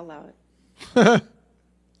 I'll allow it.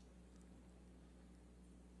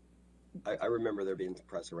 I remember there being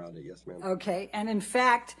press around it, yes, ma'am. Okay. And in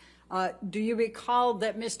fact, do you recall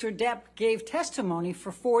that Mr. Depp gave testimony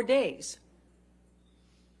for 4 days?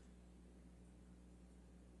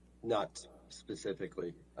 Not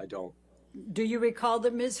specifically. I don't. Do you recall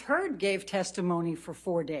that Ms. Heard gave testimony for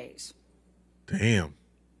 4 days? Damn.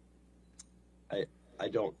 I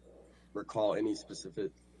don't recall any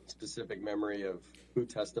specific memory of who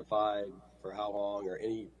testified for how long or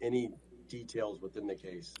any details within the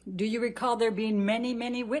case. Do you recall there being many,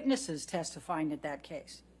 many witnesses testifying at that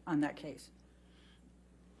case, on that case?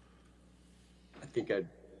 I think I'd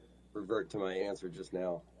revert to my answer just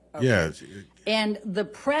now. Okay. Yeah. And the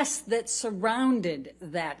press that surrounded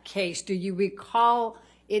that case, do you recall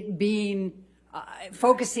it being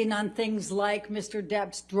focusing on things like Mr.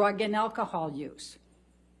 Depp's drug and alcohol use?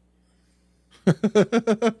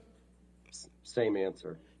 Same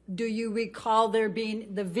answer. Do you recall there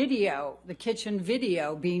being the kitchen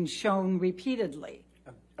video being shown repeatedly?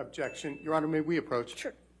 Objection. Your Honor, may we approach?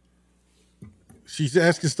 Sure. She's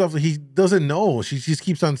asking stuff that he doesn't know. She just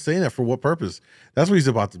keeps on saying that for what purpose? That's what he's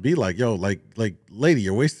about to be like. Yo, like, lady,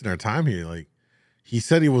 you're wasting our time here. Like, he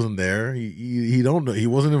said he wasn't there. He don't know. He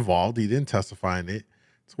wasn't involved. He didn't testify in it.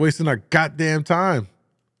 It's wasting our goddamn time.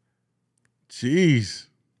 Jeez.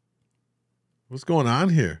 What's going on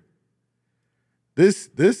here? This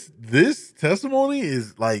testimony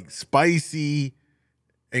is like spicy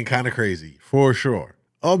and kind of crazy for sure.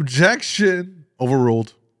 Objection.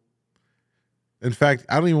 Overruled. In fact,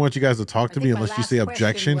 I don't even want you guys to talk to me unless you say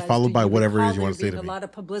objection, followed by whatever it is you want to say to me. A lot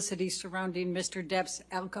of publicity surrounding Mr. Depp's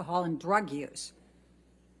alcohol and drug use.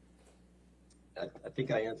 I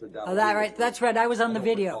think I answered that. Oh, that's right. I was on the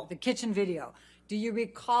video, the kitchen video. Do you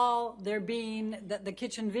recall there being the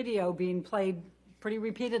kitchen video being played pretty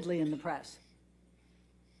repeatedly in the press?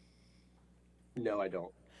 No, I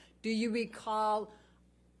don't. Do you recall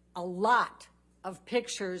a lot of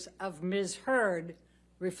pictures of Ms. Heard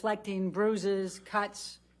reflecting bruises,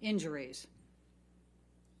 cuts, injuries?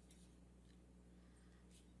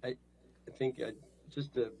 I think,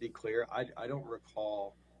 just to be clear, I don't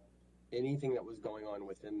recall anything that was going on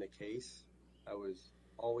within the case. I was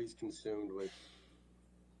always consumed with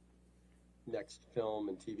next film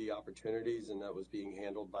and TV opportunities, and that was being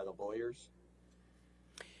handled by the lawyers.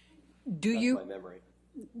 That's my memory.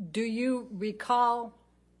 Do you recall,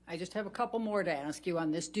 I just have a couple more to ask you on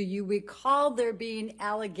this, do you recall there being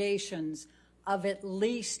allegations of at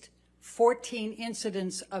least 14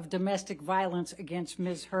 incidents of domestic violence against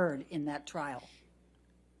Ms. Heard in that trial?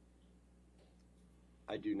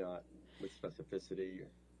 I do not, with specificity.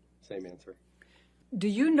 Same answer. Do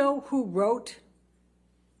you know who wrote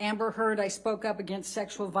Amber Heard, I spoke up against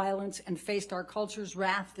sexual violence and faced our culture's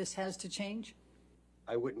wrath? This has to change.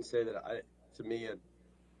 I wouldn't say that. To me,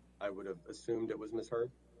 I would have assumed it was Ms.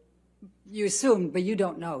 Heard. You assumed, but you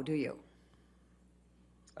don't know, do you?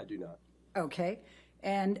 I do not. Okay.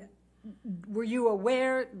 And were you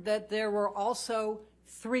aware that there were also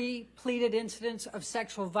 3 pleaded incidents of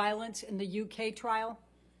sexual violence in the UK trial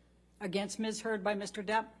against Ms. Heard by Mr.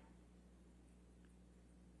 Depp?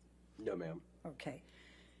 No, ma'am. Okay.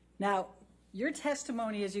 Now, your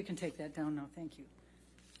testimony is, you can take that down now, thank you.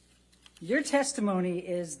 Your testimony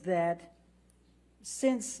is that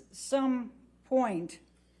since some point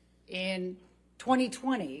in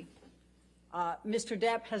 2020, Mr.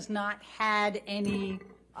 Depp has not had any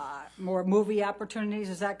more movie opportunities,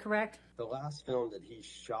 is that correct? The last film that he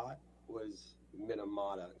shot was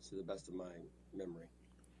Minamata, to the best of my memory.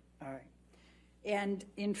 All right. And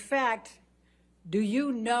in fact, do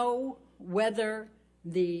you know whether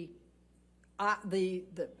the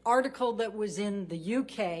article that was in the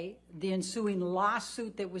UK, the ensuing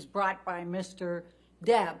lawsuit that was brought by Mr.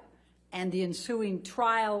 Depp, and the ensuing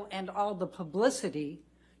trial and all the publicity,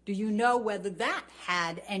 do you know whether that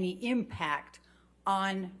had any impact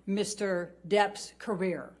on Mr. Depp's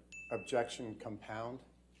career? Objection compound.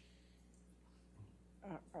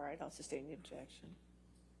 All right, I'll sustain the objection.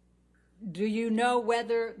 Do you know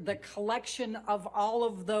whether the collection of all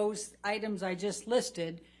of those items I just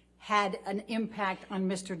listed had an impact on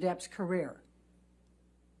Mr. Depp's career?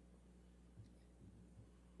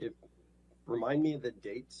 Remind me of the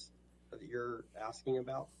dates that you're asking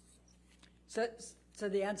about. So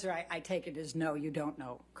the answer, I take it, is no, you don't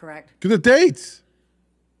know, correct? Give the dates.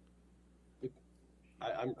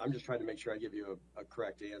 I'm just trying to make sure I give you a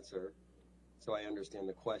correct answer so I understand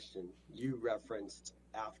the question. You referenced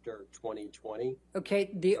after 2020. Okay, Is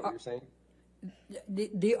that what you're saying?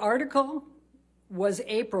 the article was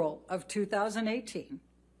April of 2018.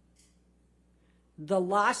 The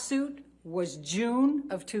lawsuit was June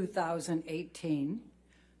of 2018.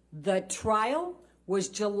 The trial was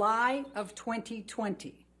July of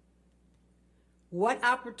 2020. What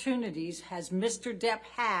opportunities has Mr. Depp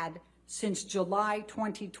had since July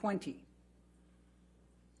 2020?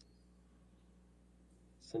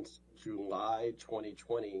 Since July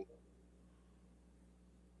 2020,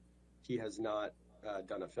 he has not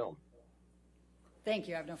done a film. Thank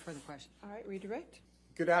you. I have no further questions. All right, redirect.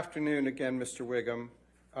 Good afternoon again, Mr. Whigham.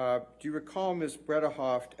 Do you recall Ms.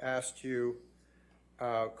 Bredehoft asked you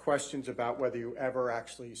questions about whether you ever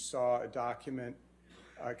actually saw a document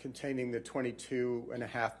containing the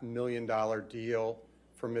 $22.5 million deal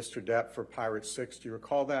for Mr. Depp for Pirate 6? Do you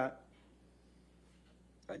recall that?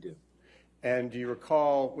 I do. And do you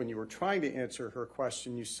recall when you were trying to answer her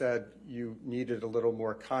question, you said you needed a little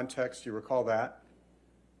more context? Do you recall that?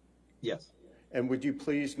 Yes. And would you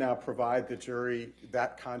please now provide the jury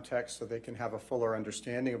that context so they can have a fuller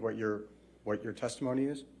understanding of what your testimony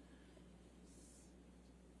is?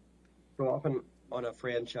 So often on a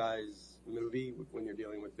franchise movie, when you're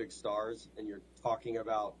dealing with big stars and you're talking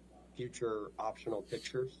about future optional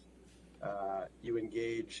pictures, you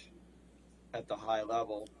engage at the high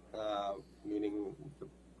level, meaning the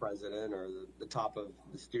president or the top of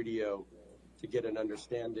the studio, to get an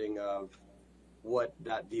understanding of what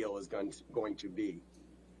that deal is going to be.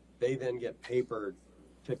 They then get papered,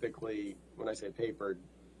 typically, when I say papered,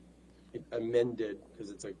 amended,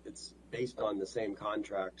 because it's based on the same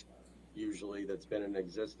contract, usually, that's been in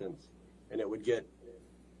existence. And it would get,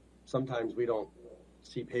 sometimes we don't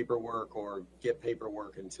see paperwork or get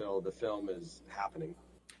paperwork until the film is happening.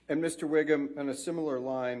 And Mr. Whigham, on a similar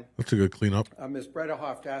line, That's a good cleanup. Ms.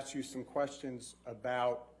 Bredehoft asked you some questions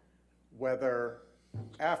about whether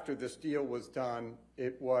after this deal was done,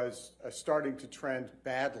 it was starting to trend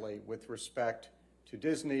badly with respect to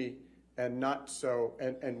Disney and not so,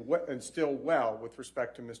 and still well with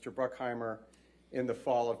respect to Mr. Bruckheimer in the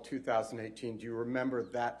fall of 2018. Do you remember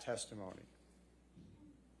that testimony?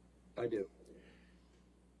 I do.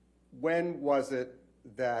 When was it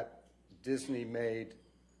that Disney made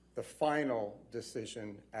the final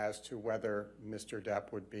decision as to whether Mr.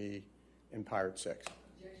 Depp would be in Pirate 6?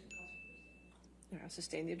 I'll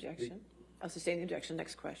sustain the objection. I'll sustain the objection.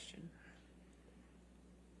 Next question.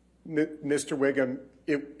 Mr. Whigham,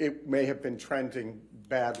 it may have been trending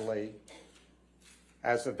badly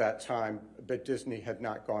as of that time, but Disney had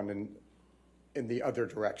not gone in the other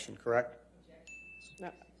direction, correct?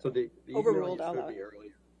 No. So the Overruled, email you I'll showed allow me it.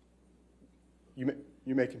 earlier, You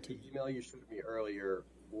may continue. The email you showed me earlier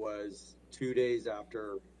was 2 days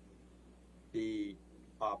after the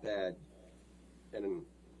op-ed,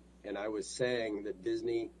 and I was saying that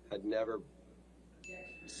Disney had never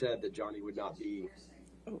said that Johnny would not be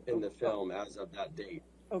in the film as of that date.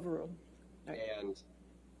 Overruled. Right. And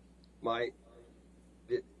my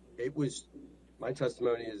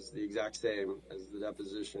testimony is the exact same as the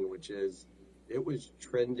deposition, which is it was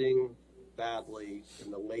trending badly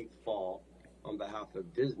in the late fall on behalf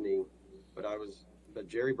of Disney, but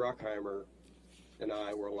Jerry Bruckheimer and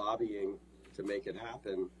I were lobbying to make it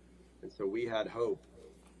happen, and so we had hope,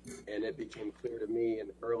 and it became clear to me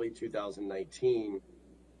in early 2019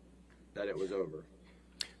 that it was over.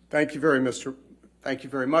 Thank you very much,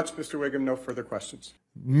 Mr. Whigham. No further questions.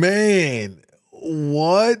 Man,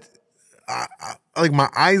 what? Like my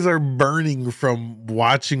eyes are burning from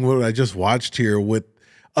watching what I just watched here with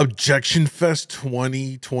Objection Fest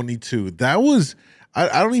 2022. That was,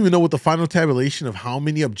 I don't even know what the final tabulation of how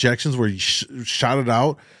many objections were shouted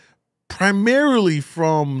out, primarily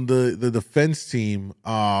from the defense team.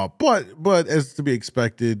 But as to be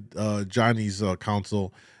expected, Johnny's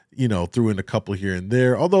counsel, threw in a couple here and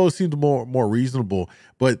there, although it seemed more reasonable.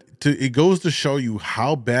 But it goes to show you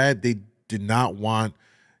how bad they did not want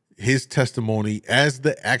his testimony as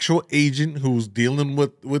the actual agent who's dealing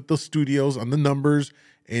with the studios on the numbers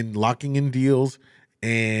and locking in deals,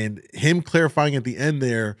 and him clarifying at the end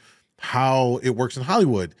there how it works in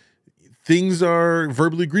Hollywood. Things are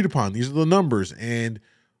verbally agreed upon. These are the numbers. And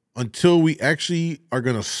until we actually are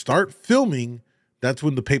going to start filming, that's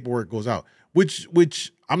when the paperwork goes out, which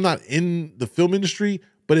I'm not in the film industry,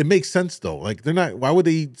 but it makes sense though. Like why would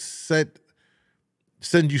they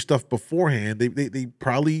send you stuff beforehand? They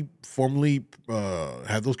probably formally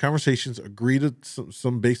have those conversations, agree to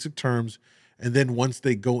some basic terms, and then once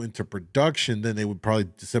they go into production, then they would probably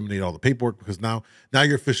disseminate all the paperwork, because now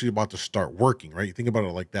you're officially about to start working, right? You think about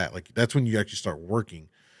it like that. Like that's when you actually start working.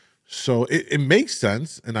 So it makes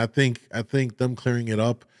sense, and I think them clearing it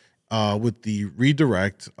up with the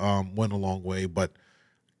redirect went a long way. But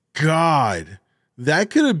God,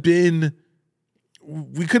 that could have been.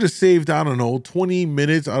 We could have saved, I don't know, 20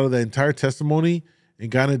 minutes out of the entire testimony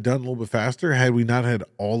and gotten it done a little bit faster had we not had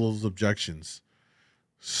all those objections.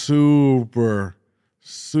 Super,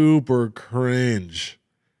 super cringe.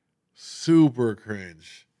 Super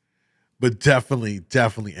cringe. But definitely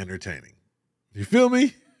entertaining. You feel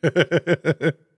me?